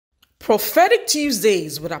Prophetic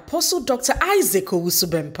Tuesdays with Apostle Dr. Isaac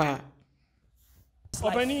Owusu-Bempah.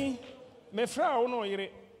 Obani, me fra ono yire.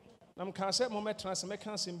 Nam ka se mo metra se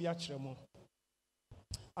meka nsem bi akire mo.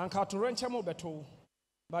 Anka to rencha mo beto.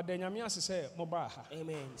 But the nyame asese mo ba ha.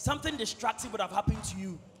 Amen. Something destructive would have happened to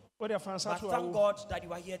you. But thank God that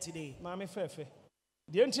you are here today. Ma me fefe.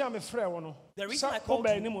 The reason I called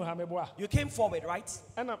you came forward, right?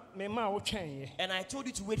 And I told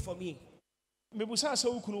you to wait for me.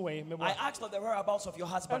 I asked for the whereabouts of your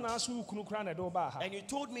husband. And you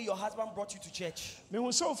told me your husband brought you to church.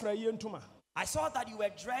 I saw that you were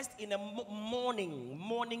dressed in a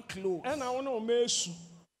mourning clothes.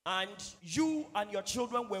 And you and your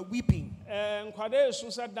children were weeping. The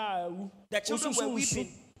children were weeping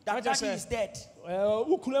that daddy is dead.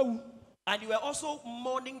 And you were also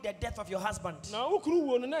mourning the death of your husband. And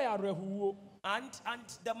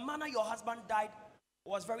the manner your husband died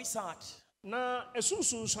was very sad. Now, for some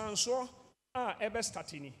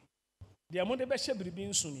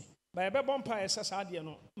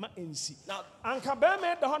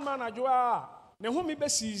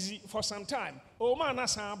time.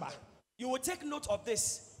 You will take note of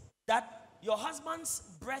this, that your husband's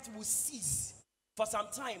breath will cease for some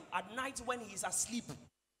time at night when he is asleep.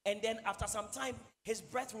 And then after some time, his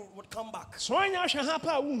breath would come back.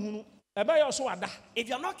 If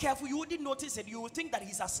you're not careful, you wouldn't notice it. You would think that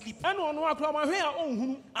he's asleep. And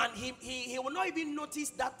he will not even notice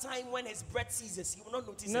that time when his breath ceases. He will not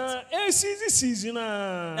notice it. Now,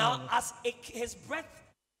 as his breath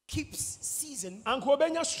keeps ceasing,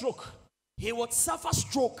 he would suffer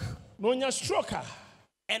stroke.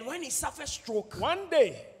 And when he suffers stroke, one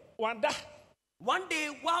day while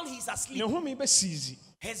he's asleep,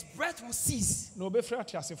 his breath will cease and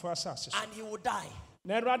he will die.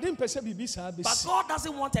 But God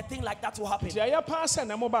doesn't want a thing like that to happen.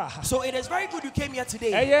 So it is very good you came here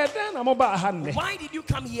today. Why did you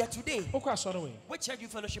come here today? Which church you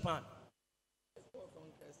fellowship on?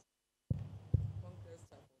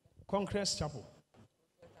 Congress Chapel.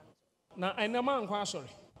 Now I never am sorry.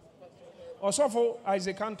 Also for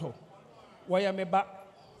Isaac Canto, why am I back?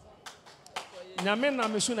 Nyame na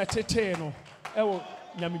mesuna tete no ewo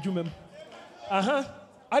nyame dwumam. Aha,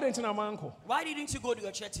 I didn't know my uncle. Why didn't you go to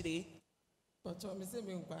your church today?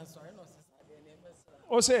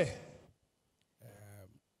 Oh say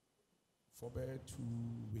for about 2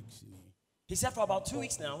 weeks. He said for about 2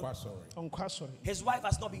 weeks now. His wife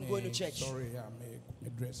has not been going to church. Sorry, I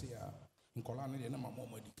dress here. In Colana,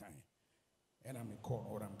 and I'm a call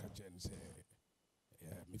or I'm catching and say,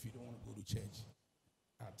 if you don't want to go to church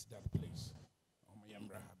at that place,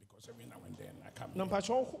 because every now and then I come. No, but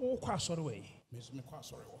all cross away. Miss me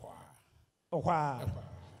cross or oh, wow.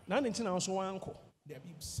 None until I was one uncle. There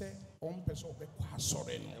be said on person of the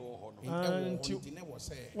sorry.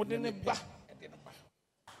 What in the back?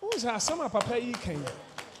 Who's our summer papa? You came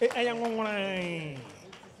a young one.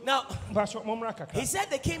 Now, he said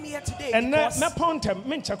they came here today. And for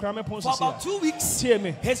about 2 weeks,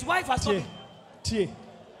 his wife has not.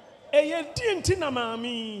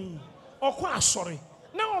 Sorry.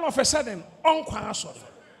 Now all of a sudden, sorry.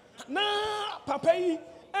 Now, papa,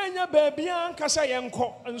 and your baby, and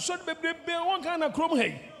Casayanko, and so baby, one kind of chrome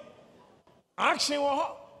hay. Action,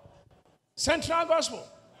 Central Gospel,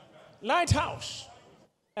 Lighthouse,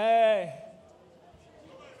 and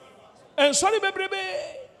sorry, baby.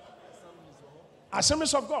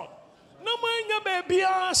 Assemblies of God. No man, baby,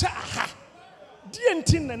 say, aha.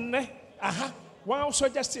 Dientin, aha. Why also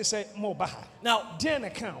just say more baha. Now, dear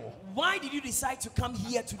account. Why did you decide to come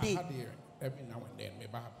here today? Every now and then,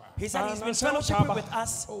 he said he's been fellowshipping with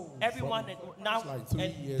us, everyone, now and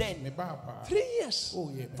then. 3 years. Oh,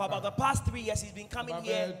 yeah. For about the past 3 years, he's been coming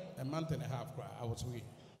here. A month and a half, I was away.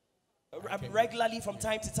 Regularly from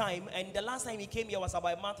time to time, and the last time he came here was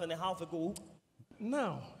about a month and a half ago.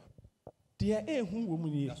 Now,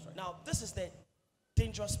 this is the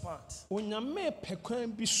dangerous part.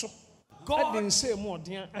 God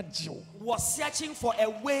was searching for a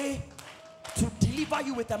way to deliver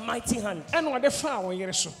you with a mighty hand. And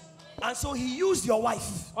so he used your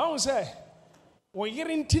wife.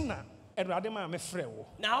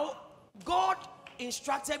 Now, God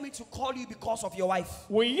instructed me to call you because of your wife.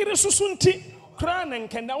 Now,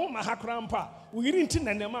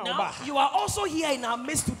 you are also here in our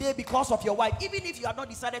midst today because of your wife. Even if you have not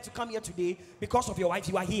decided to come here today because of your wife,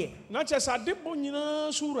 you are here.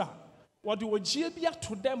 What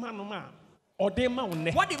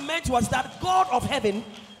it meant was that God of heaven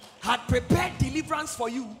had prepared deliverance for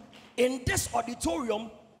you in this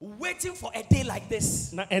auditorium waiting for a day like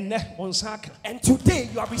this. And today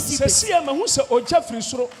you are receiving.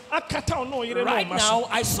 Right now,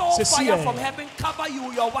 I saw fire from heaven cover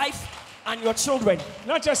you, your wife, and your children.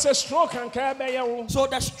 Not just a stroke and so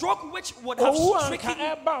the stroke which would have stricken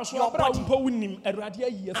your body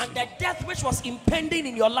and the death which was impending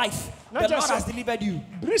in your life, the Lord has delivered you.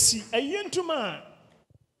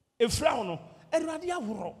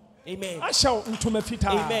 Amen.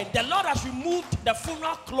 Amen. The Lord has removed the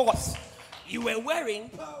funeral cloth you were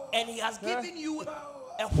wearing and He has given you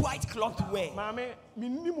a white cloth to wear. Madam,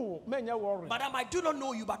 I do not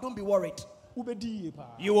know you, but don't be worried.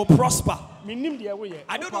 You will prosper.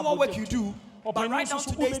 I don't know what work you do, but right now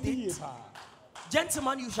today's date,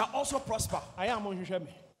 gentlemen, you shall also prosper. Amen.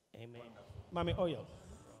 Mami oil.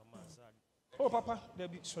 Oh, Papa, there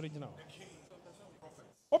be sorry now.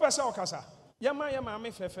 Oh, Pasa Okasa. Yama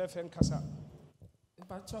me fe nkasa.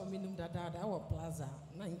 Plaza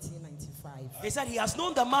 1995. He said he has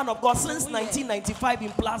known the man of God since 1995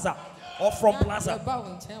 in Plaza or from Plaza.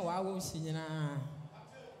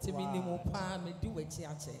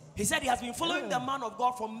 He said he has been following the man of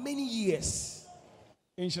God for many years.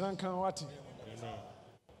 Amen.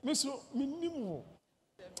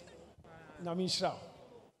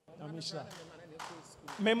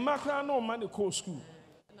 Me makra no man the school.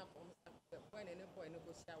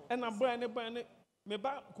 And I'm buying me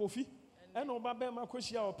ba coffee and oba be ma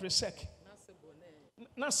koshia or presec.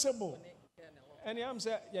 Nasebo. And I'm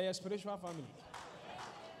say yeah, spiritual family.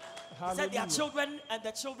 He said their children and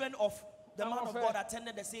the children of the man of God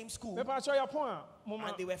attended the same school. And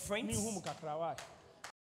they were friends.